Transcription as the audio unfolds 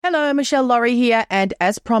Hello, Michelle Laurie here, and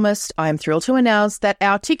as promised, I am thrilled to announce that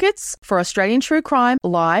our tickets for Australian True Crime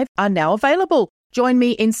Live are now available. Join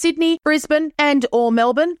me in Sydney, Brisbane and or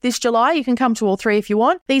Melbourne this July. You can come to all three if you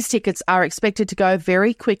want. These tickets are expected to go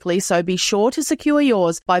very quickly, so be sure to secure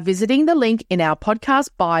yours by visiting the link in our podcast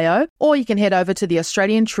bio, or you can head over to the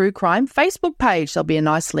Australian True Crime Facebook page. There'll be a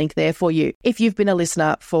nice link there for you. If you've been a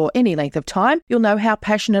listener for any length of time, you'll know how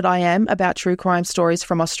passionate I am about true crime stories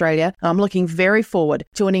from Australia. I'm looking very forward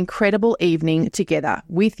to an incredible evening together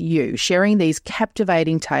with you, sharing these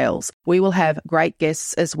captivating tales. We will have great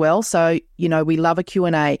guests as well, so you know we love a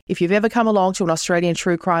Q&A. If you've ever come along to an Australian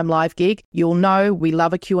True Crime Live gig, you'll know we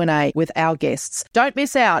love a Q&A with our guests. Don't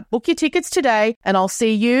miss out. Book your tickets today and I'll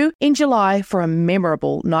see you in July for a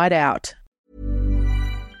memorable night out.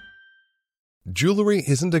 Jewelry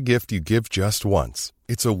isn't a gift you give just once.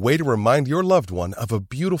 It's a way to remind your loved one of a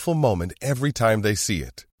beautiful moment every time they see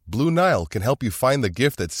it. Blue Nile can help you find the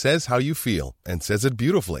gift that says how you feel and says it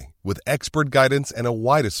beautifully, with expert guidance and a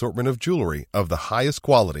wide assortment of jewelry of the highest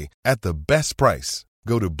quality at the best price.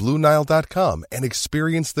 Go to BlueNile.com and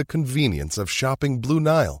experience the convenience of shopping Blue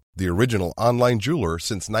Nile, the original online jeweler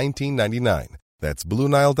since 1999. That's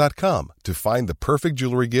BlueNile.com to find the perfect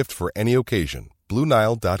jewelry gift for any occasion.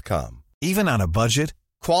 BlueNile.com. Even on a budget,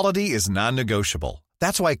 quality is non-negotiable.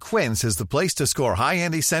 That's why Quince is the place to score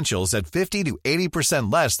high-end essentials at 50 to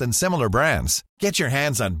 80% less than similar brands. Get your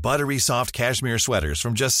hands on buttery soft cashmere sweaters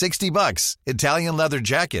from just $60, Italian leather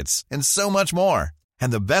jackets, and so much more.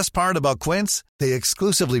 And the best part about Quince, they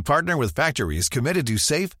exclusively partner with factories committed to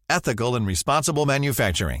safe, ethical, and responsible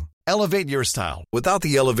manufacturing. Elevate your style without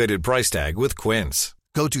the elevated price tag with Quince.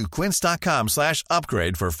 Go to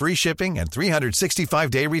quince.com/upgrade for free shipping and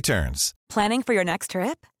 365-day returns. Planning for your next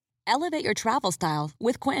trip? Elevate your travel style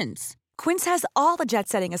with Quince. Quince has all the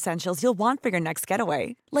jet-setting essentials you'll want for your next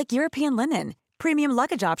getaway, like European linen, premium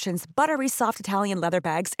luggage options, buttery soft Italian leather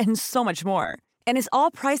bags, and so much more. And is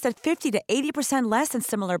all priced at 50 to 80% less than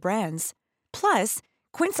similar brands. Plus,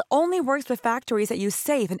 Quince only works with factories that use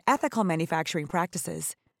safe and ethical manufacturing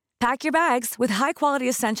practices. Pack your bags with high-quality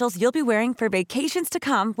essentials you'll be wearing for vacations to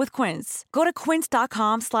come with Quince. Go to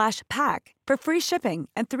quince.com/pack for free shipping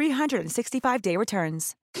and 365-day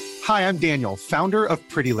returns. Hi, I'm Daniel, founder of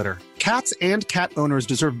Pretty Litter. Cats and cat owners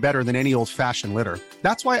deserve better than any old-fashioned litter.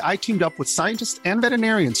 That's why I teamed up with scientists and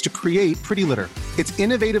veterinarians to create Pretty Litter. Its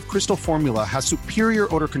innovative crystal formula has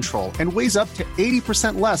superior odor control and weighs up to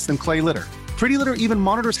 80% less than clay litter. Pretty Litter even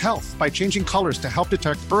monitors health by changing colors to help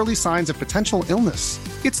detect early signs of potential illness.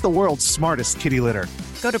 It's the world's smartest kitty litter.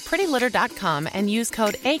 Go to prettylitter.com and use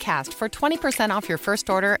code ACAST for 20% off your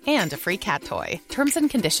first order and a free cat toy. Terms and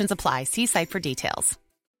conditions apply. See site for details.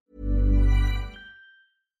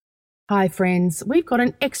 Hi friends, we've got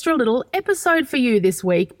an extra little episode for you this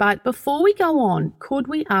week, but before we go on, could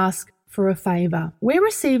we ask for a favour? We're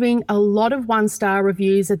receiving a lot of 1-star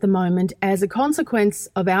reviews at the moment as a consequence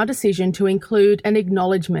of our decision to include an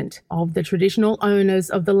acknowledgement of the traditional owners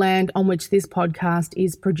of the land on which this podcast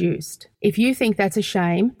is produced. If you think that's a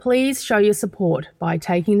shame, please show your support by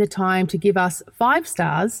taking the time to give us 5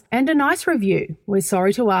 stars and a nice review. We're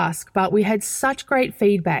sorry to ask, but we had such great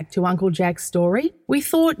feedback to Uncle Jack's story, we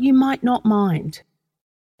thought you might not mind.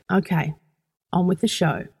 Okay, on with the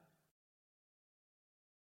show.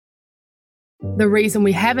 The reason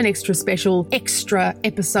we have an extra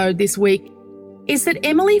episode this week is that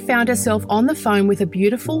Emily found herself on the phone with a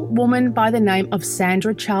beautiful woman by the name of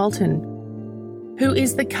Sandra Charlton, who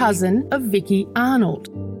is the cousin of Vicky Arnold.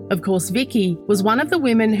 Of course, Vicky was one of the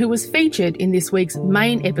women who was featured in this week's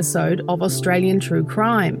main episode of Australian True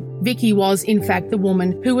Crime. Vicky was, in fact, the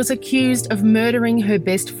woman who was accused of murdering her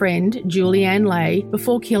best friend, Julianne Leigh,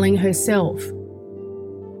 before killing herself.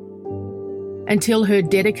 Until her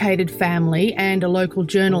dedicated family and a local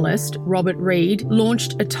journalist, Robert Reed,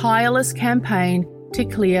 launched a tireless campaign to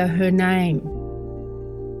clear her name.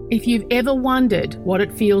 If you've ever wondered what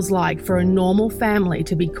it feels like for a normal family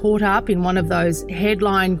to be caught up in one of those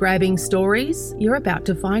headline-grabbing stories, you're about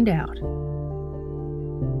to find out.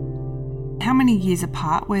 How many years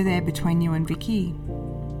apart were there between you and Vicky?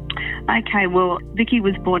 Okay, well, Vicky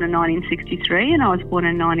was born in 1963 and I was born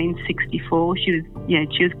in 1964. She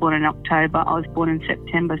was born in October. I was born in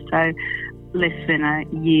September, so less than a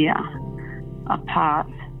year apart.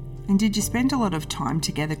 And did you spend a lot of time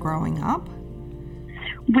together growing up?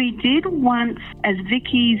 We did once, as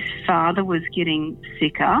Vicky's father was getting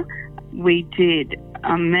sicker, we did,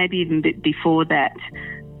 maybe even a bit before that.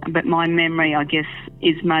 But my memory, I guess,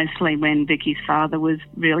 is mostly when Vicky's father was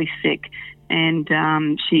really sick. And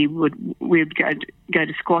we would go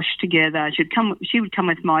to squash together. She would come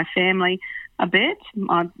with my family a bit,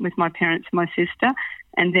 with my parents and my sister,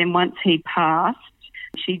 And then once he passed,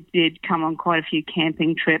 she did come on quite a few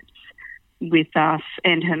camping trips with us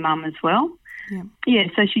and her mum as well. Yeah,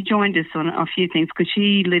 so she joined us on a few things because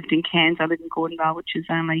she lived in Cairns. I live in Gordonvale, which is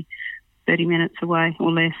only 30 minutes away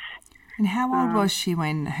or less. And how old was she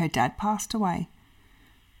when her dad passed away?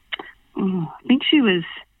 I think she was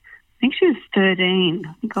 13.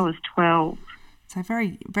 I think I was 12. So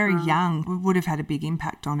very, very young. It would have had a big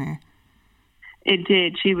impact on her. It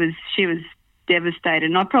did. She was devastated,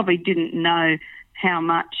 and I probably didn't know how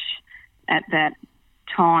much at that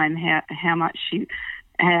time how much she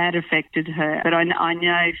had affected her. But I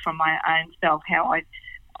know from my own self how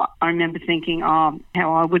I remember thinking, how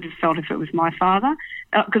I would have felt if it was my father,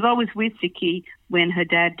 because I was with Vicky when her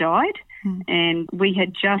dad died, and we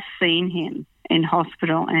had just seen him in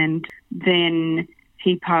hospital, and then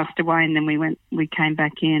he passed away, and then we came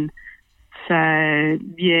back in. So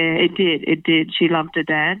yeah, it did. She loved her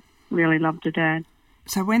dad, really loved her dad.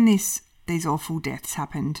 So when these awful deaths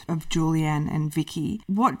happened of Julianne and Vicky,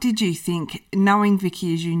 what did you think, knowing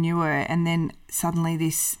Vicky as you knew her, and then suddenly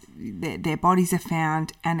their bodies are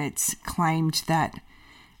found and it's claimed that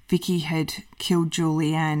Vicky had killed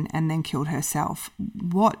Julianne and then killed herself?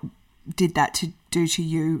 What did that do to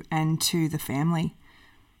you and to the family?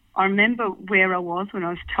 I remember where I was when I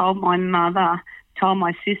was told. My mother told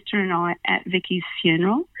my sister and I at Vicky's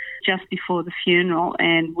funeral, just before the funeral,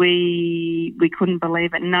 and we couldn't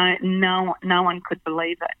believe it. No one could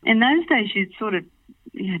believe it. In those days, you'd sort of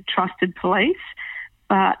trusted police,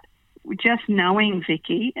 but just knowing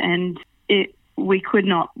Vicky, and we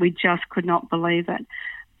just could not believe it.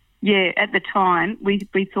 Yeah, at the time, we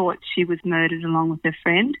thought she was murdered along with her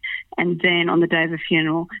friend, and then on the day of the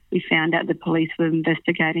funeral, we found out the police were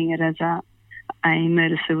investigating it as a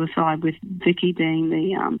murder-suicide, with Vicky being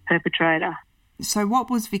the perpetrator. So what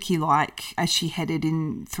was Vicky like as she headed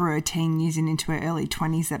in through her teen years and into her early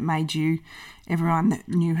 20s that made everyone that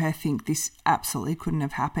knew her, think this absolutely couldn't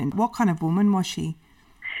have happened? What kind of woman was she?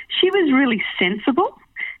 She was really sensible.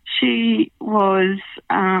 She was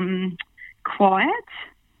quiet.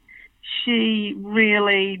 She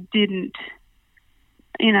really didn't,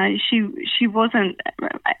 she wasn't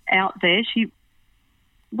out there. She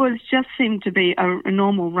seemed to be a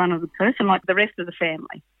normal run of the person like the rest of the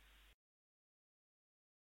family.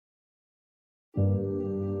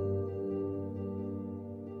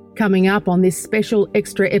 Coming up on this special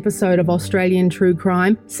extra episode of Australian True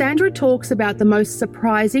Crime, Sandra talks about the most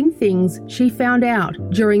surprising things she found out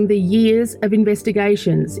during the years of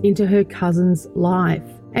investigations into her cousin's life.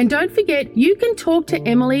 And don't forget, you can talk to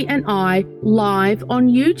Emily and I live on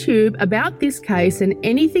YouTube about this case and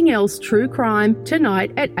anything else true crime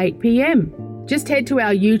tonight at 8 p.m. Just head to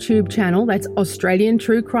our YouTube channel, that's Australian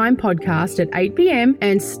True Crime Podcast, at 8 p.m.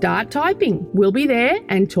 and start typing. We'll be there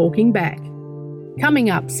and talking back. Coming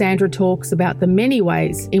up, Sandra talks about the many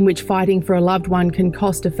ways in which fighting for a loved one can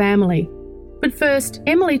cost a family. But first,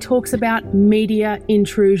 Emily talks about media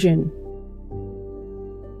intrusion.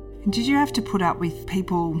 Did you have to put up with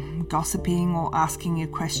people gossiping or asking you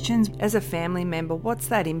questions? As a family member, what's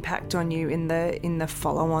that impact on you in the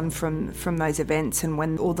follow-on from those events and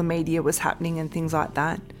when all the media was happening and things like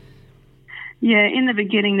that? Yeah, in the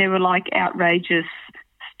beginning there were like outrageous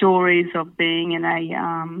stories of being in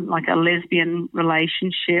a lesbian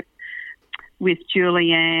relationship with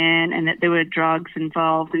Julianne, and that there were drugs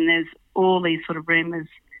involved, and there's all these sort of rumours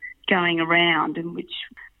going around in which,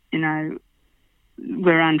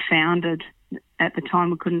 were unfounded. At the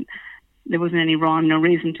time there wasn't any rhyme nor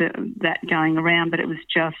reason to that going around, but it was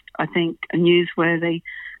just, I think, newsworthy.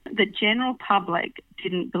 The general public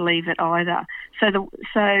didn't believe it either. So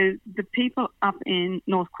the people up in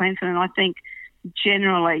North Queensland, and I think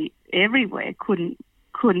generally everywhere, couldn't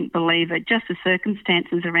believe it, just the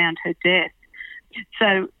circumstances around her death.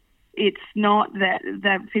 So it's not that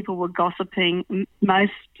people were gossiping.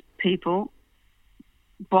 Most people,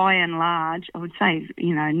 by and large, I would say,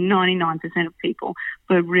 99% of people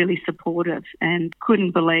were really supportive and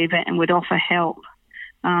couldn't believe it and would offer help,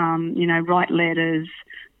 write letters,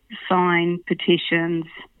 sign petitions,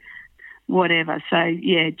 whatever. So,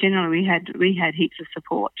 yeah, generally we had heaps of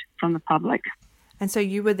support from the public. And so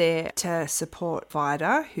you were there to support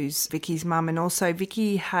Vida, who's Vicky's mum, and also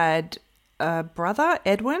Vicky had a brother,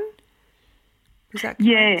 Edwin? Was that correct?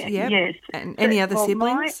 Yeah, yep. Yes. And any other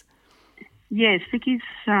siblings? Yes, Vicky's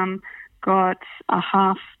got a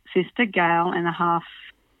half-sister, Gail, and a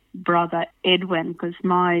half-brother, Edwin, because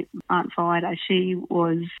my Aunt Vida, she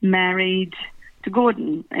was married to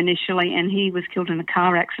Gordon initially, and he was killed in a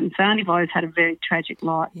car accident. So Auntie Vida's had a very tragic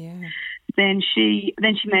life. Yeah. Then she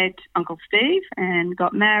met Uncle Steve and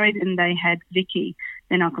got married, and they had Vicky.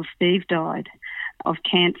 Then Uncle Steve died. of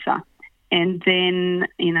cancer. And then,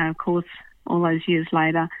 of course, all those years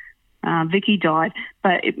later, Vicky died.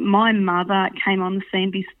 But my mother came on the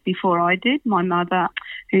scene before I did. My mother,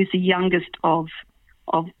 who's the youngest of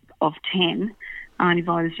 10, Auntie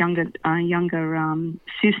Vida's younger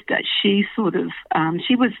sister, she sort of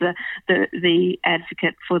she was the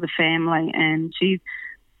advocate for the family, and she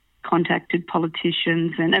contacted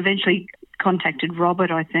politicians and eventually contacted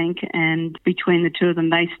Robert, I think, and between the two of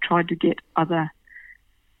them, they tried to get other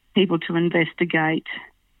people to investigate,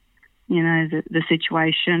 the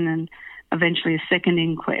situation, and eventually a second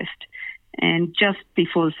inquest. And just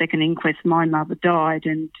before the second inquest, my mother died,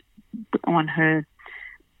 and on her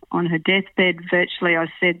deathbed, virtually, I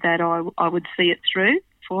said that I would see it through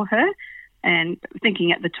for her, and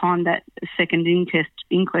thinking at the time that a second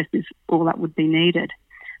inquest is all that would be needed.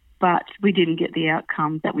 But we didn't get the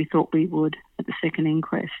outcome that we thought we would at the second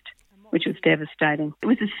inquest, which was devastating. It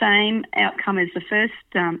was the same outcome as the first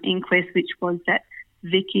inquest, which was that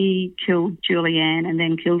Vicky killed Julianne and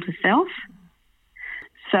then killed herself.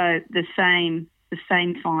 So the same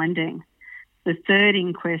finding. The third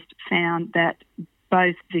inquest found that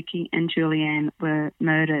both Vicky and Julianne were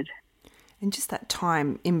murdered. And just that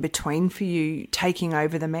time in between for you taking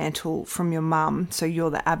over the mantle from your mum, so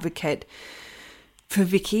you're the advocate for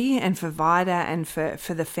Vicky and for Vida and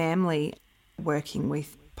for the family, working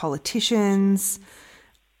with politicians,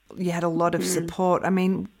 you had a lot of support. I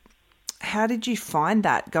mean, how did you find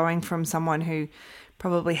that, going from someone who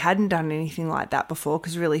probably hadn't done anything like that before?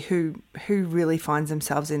 Because really, who really finds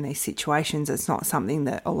themselves in these situations? It's not something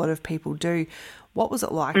that a lot of people do. What was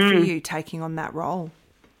it like for you taking on that role?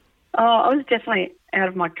 Oh, I was definitely out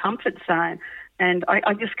of my comfort zone, and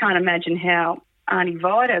I just can't imagine how Auntie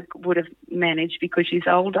Vida would have managed, because she's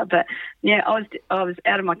older. But yeah, I was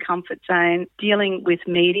out of my comfort zone dealing with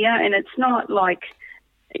media, and it's not like,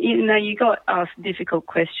 you got asked difficult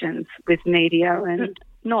questions with media, and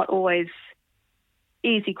not always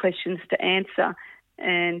easy questions to answer.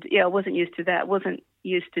 And yeah, I wasn't used to that. I wasn't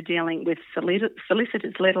used to dealing with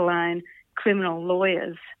solicitors, let alone criminal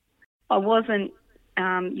lawyers. I wasn't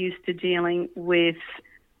used to dealing with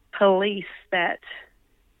police that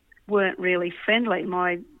weren't really friendly.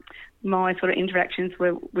 My sort of interactions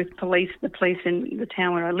were with the police in the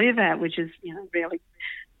town where I live at, which is really,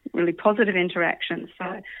 really positive interactions.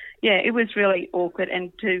 So yeah, it was really awkward,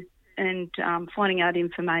 and finding out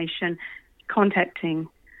information, contacting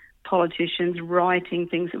politicians, writing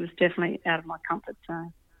things, it was definitely out of my comfort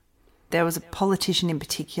zone. There was a politician in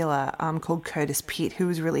particular called Curtis Pitt who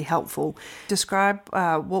was really helpful. Describe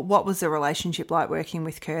what was the relationship like working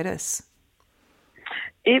with Curtis?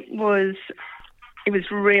 It was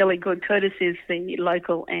really good. Curtis is the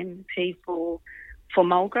local MP for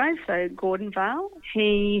Mulgrave, so Gordonvale.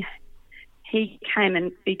 He came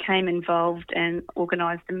and became involved and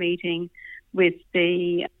organised a meeting with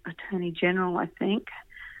the Attorney General, I think,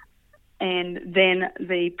 and then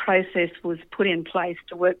the process was put in place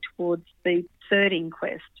to work towards the third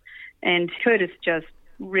inquest. And Curtis just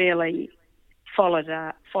really followed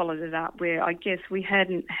it up, where I guess we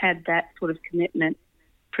hadn't had that sort of commitment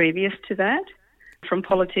previous to that from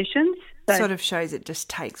politicians. So, sort of shows it just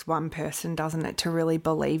takes one person, doesn't it, to really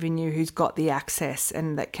believe in you, who's got the access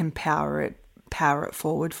and that can power it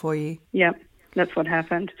forward for you. Yeah, that's what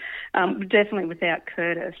happened. Definitely without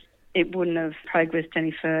Curtis, it wouldn't have progressed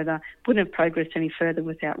any further. Wouldn't have progressed any further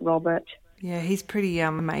without Robert. Yeah, he's pretty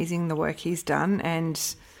amazing, the work he's done. And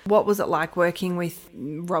what was it like working with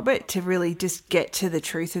Robert to really just get to the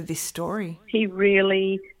truth of this story? He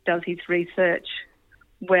really does his research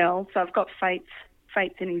well. So I've got faith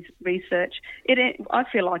in his research. I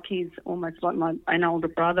feel like he's almost like an older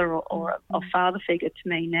brother or a father figure to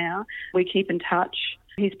me now. We keep in touch.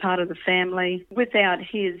 He's part of the family. Without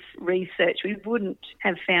his research, we wouldn't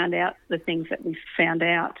have found out the things that we found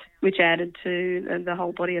out, which added to the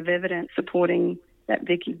whole body of evidence supporting that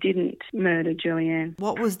Vicky didn't murder Julianne.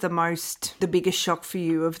 What was the biggest shock for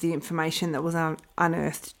you of the information that was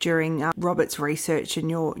unearthed during Robert's research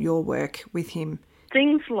and your work with him?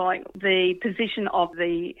 Things like the position of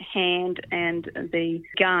the hand and the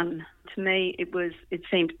gun. To me, it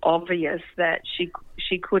seemed obvious that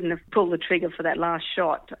she couldn't have pulled the trigger for that last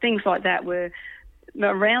shot. Things like that were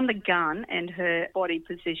around the gun and her body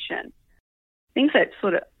position. Things that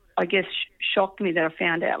sort of, I guess, shocked me that I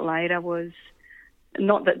found out later was,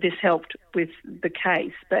 not that this helped with the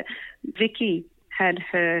case, but Vicky had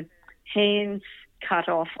her hands cut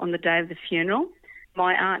off on the day of the funeral.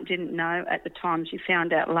 My aunt didn't know at the time. She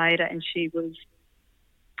found out later, and she was,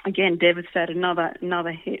 again, devastated.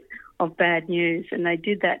 Another hit of bad news, and they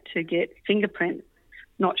did that to get fingerprint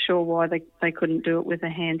not sure why they couldn't do it with their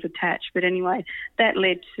hands attached. But anyway, that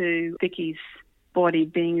led to Vicky's body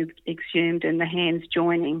being exhumed and the hands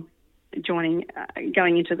joining, going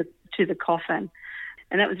into the coffin.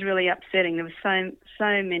 And that was really upsetting. There were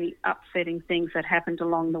so many upsetting things that happened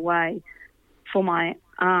along the way for my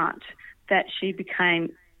aunt that she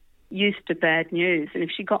became used to bad news. And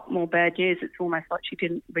if she got more bad news, it's almost like she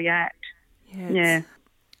didn't react. Yeah.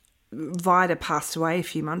 Vida passed away a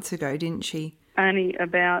few months ago, didn't she? Only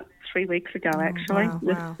about 3 weeks ago, actually.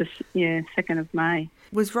 Wow. 2nd of May.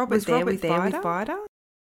 Was Robert there with Vida?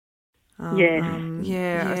 Yes.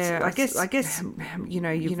 I guess.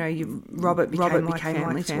 Robert became like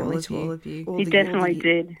family to all of you. He definitely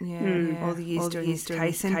did. All the years doing his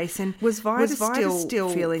case. Was Vida still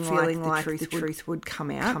feeling like the truth would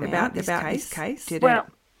come out about this case?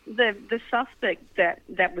 The suspect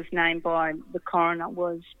that was named by the coroner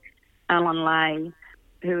was Alan Lay,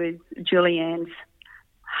 who is Julianne's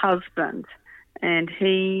husband, and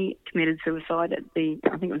he committed suicide at the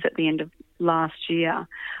end of last year.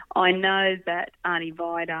 I know that Auntie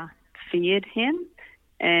Vida feared him,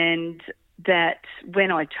 and that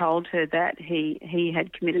when I told her that he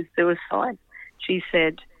had committed suicide, she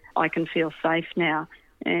said, "I can feel safe now."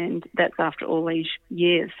 And that's after all these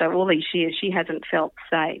years. So all these years she hasn't felt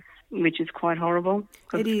safe, which is quite horrible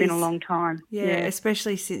because it's been a long time. Yeah,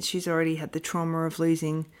 especially since she's already had the trauma of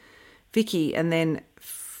losing Vicky, and then,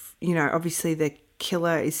 obviously the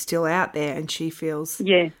killer is still out there and she feels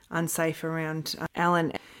unsafe around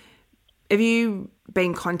Alan. Have you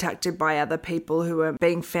been contacted by other people who are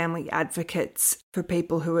being family advocates for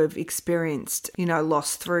people who have experienced,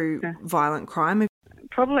 loss through violent crime?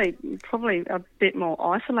 Probably a bit more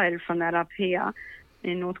isolated from that up here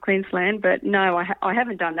in North Queensland, but no, I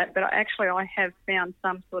haven't done that. But I have found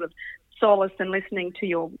some sort of solace in listening to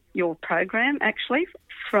your program, actually,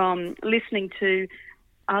 from listening to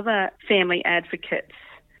other family advocates.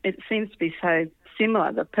 It seems to be so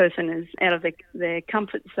similar. The person is out of their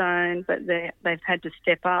comfort zone, but they've had to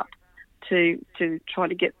step up to try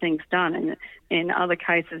to get things done. And in other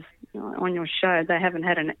cases, on your show, they haven't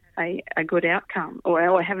had a good outcome,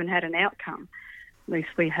 or haven't had an outcome. At least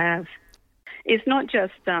we have. It's not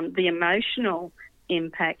just the emotional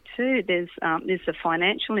impact too. There's a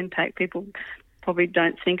financial impact. People probably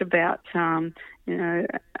don't think about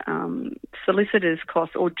solicitors'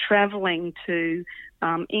 costs, or travelling to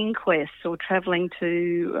inquests, or travelling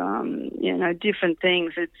to different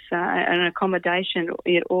things. It's an accommodation.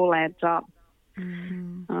 It all adds up.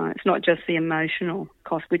 It's not just the emotional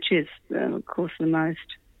cost, which is, of course, the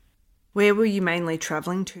most. Where were you mainly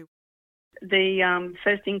travelling to? The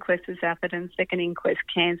first inquest was Atherton, second inquest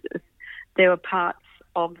Kansas. There were parts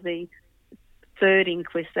of the third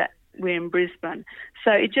inquest that were in Brisbane.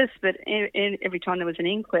 So but every time there was an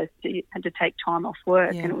inquest, you had to take time off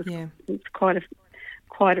work, and it's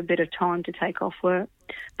quite a bit of time to take off work.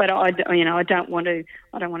 But I don't want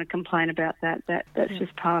to complain about that. That's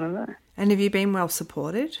just part of it. And have you been well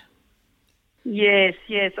supported? Yes.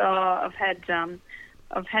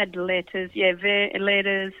 I've had letters.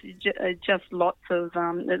 Letters. Just lots of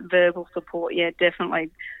verbal support. Yeah, definitely.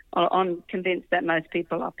 I'm convinced that most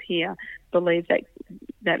people up here believe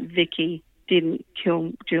that Vicky didn't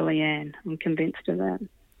kill Julianne. I'm convinced of that.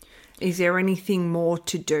 Is there anything more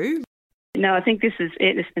to do? No, I think this is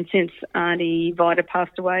it. And since Auntie Vida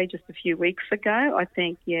passed away just a few weeks ago, I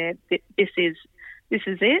think this is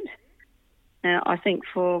it. I think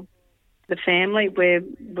for the family,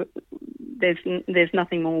 there's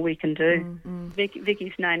nothing more we can do.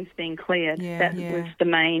 Vicky's name's been cleared. That was the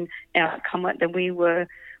main outcome that we were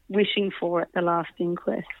wishing for at the last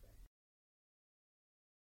inquest.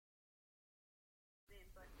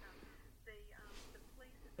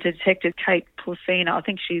 Detective Kate Porcina, I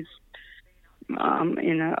think she's,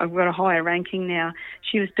 I've got a higher ranking now.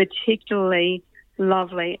 She was particularly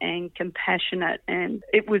lovely and compassionate, and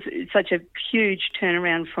it was such a huge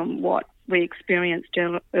turnaround from what we experienced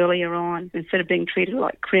earlier on. Instead of being treated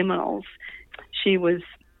like criminals, she was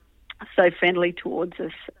so friendly towards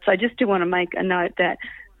us. So I just do want to make a note that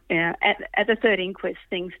at the third inquest,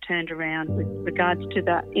 things turned around with regards to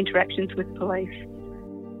the interactions with police.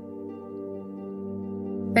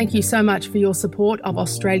 Thank you so much for your support of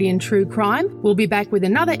Australian True Crime. We'll be back with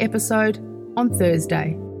another episode on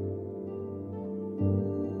Thursday.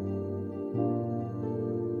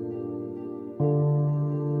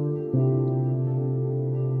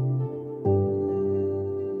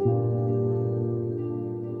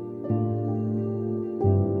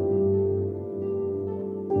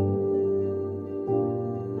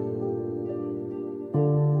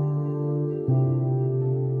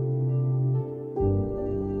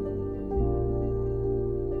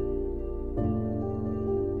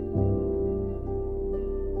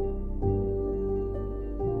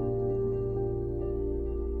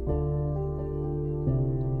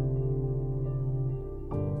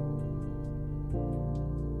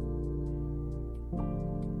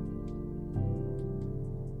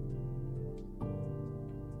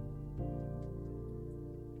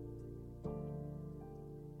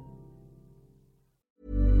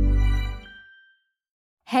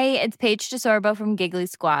 Hey, it's Paige DeSorbo from Giggly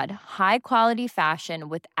Squad. High quality fashion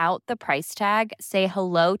without the price tag. Say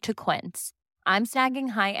hello to Quince. I'm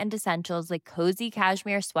snagging high-end essentials like cozy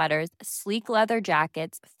cashmere sweaters, sleek leather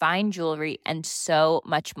jackets, fine jewelry, and so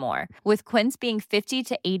much more. With Quince being 50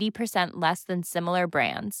 to 80% less than similar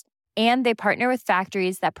brands. And they partner with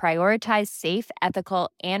factories that prioritize safe, ethical,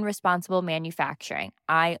 and responsible manufacturing.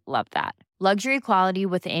 I love that. Luxury quality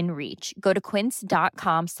within reach. Go to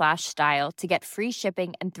quince.com/style to get free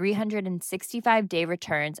shipping and 365-day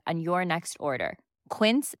returns on your next order.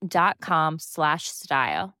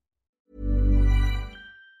 Quince.com/style.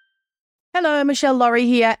 Hello, Michelle Laurie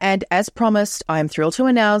here, and as promised, I am thrilled to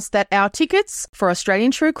announce that our tickets for Australian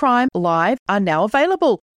True Crime Live are now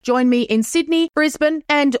available. Join me in Sydney, Brisbane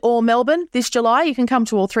and or Melbourne this July. You can come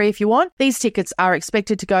to all three if you want. These tickets are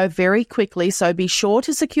expected to go very quickly, so be sure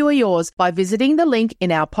to secure yours by visiting the link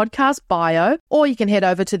in our podcast bio, or you can head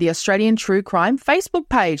over to the Australian True Crime Facebook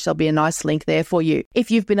page. There'll be a nice link there for you. If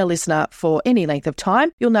you've been a listener for any length of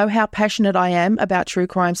time, you'll know how passionate I am about true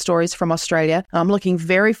crime stories from Australia. I'm looking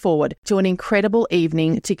very forward to an incredible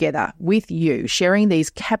evening together with you, sharing these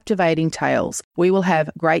captivating tales. We will have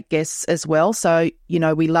great guests as well, so you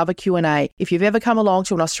know we love a Q&A. If you've ever come along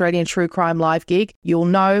to an Australian True Crime Live gig, you'll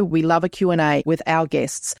know we love a Q&A with our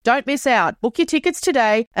guests. Don't miss out. Book your tickets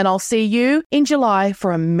today and I'll see you in July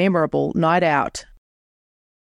for a memorable night out.